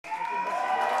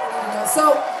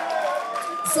So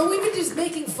we've been just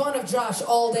making fun of Josh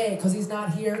all day because he's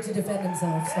not here to defend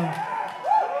himself, so.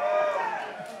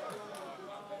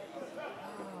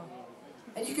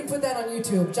 And you can put that on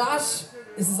YouTube. Josh,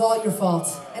 this is all your fault.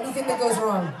 Anything that goes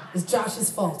wrong is Josh's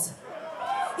fault.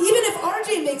 Even if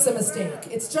RJ makes a mistake,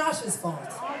 it's Josh's fault.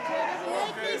 If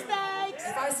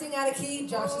I sing out of key,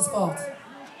 Josh's fault.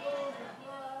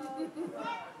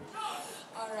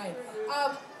 All right.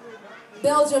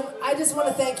 Belgium, I just want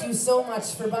to thank you so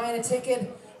much for buying a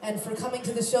ticket and for coming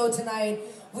to the show tonight.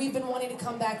 We've been wanting to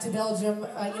come back to Belgium,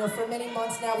 for many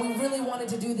months now. We really wanted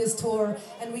to do this tour,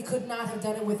 and we could not have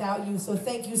done it without you. So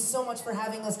thank you so much for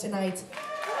having us tonight.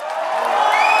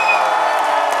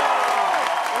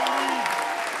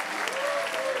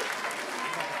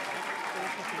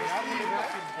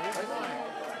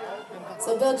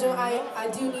 So Belgium,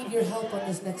 I do need your help on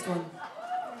this next one.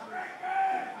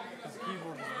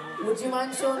 Would you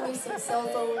mind showing me some cell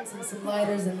phones and some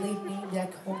lighters and lead me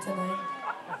back home tonight?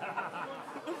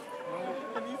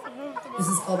 This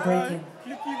is called Breaking.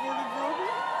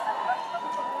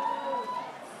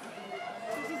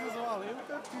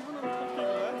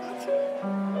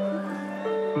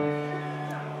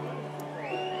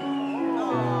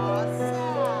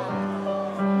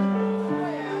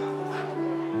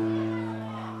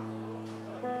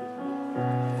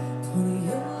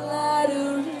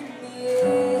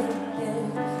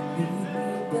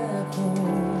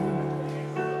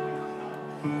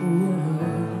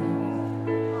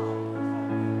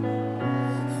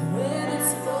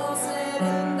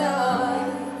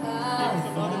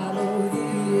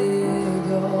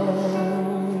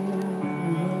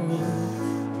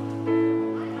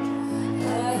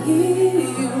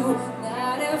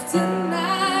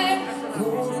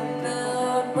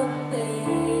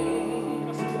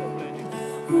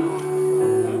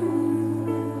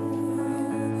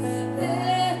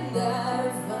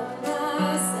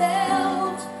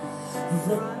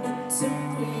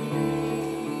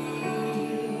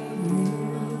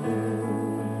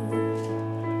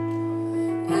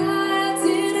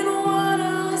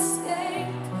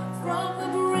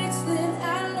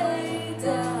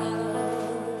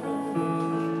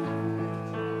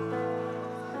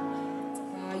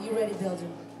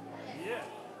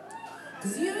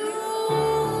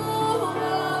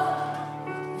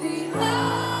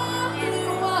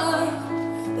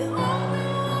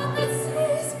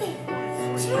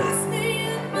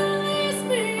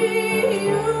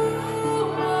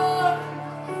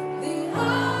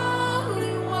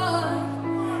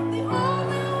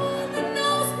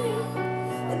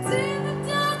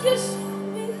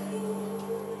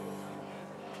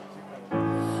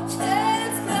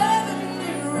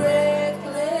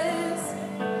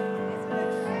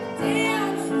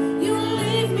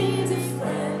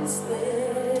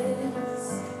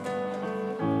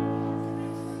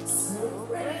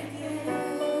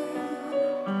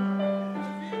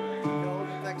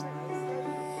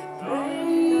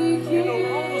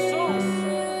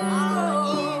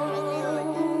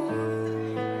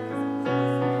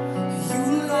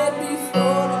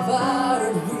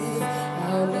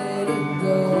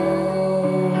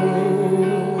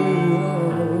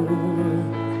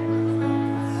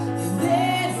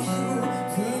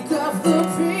 The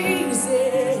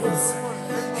pieces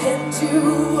and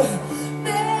you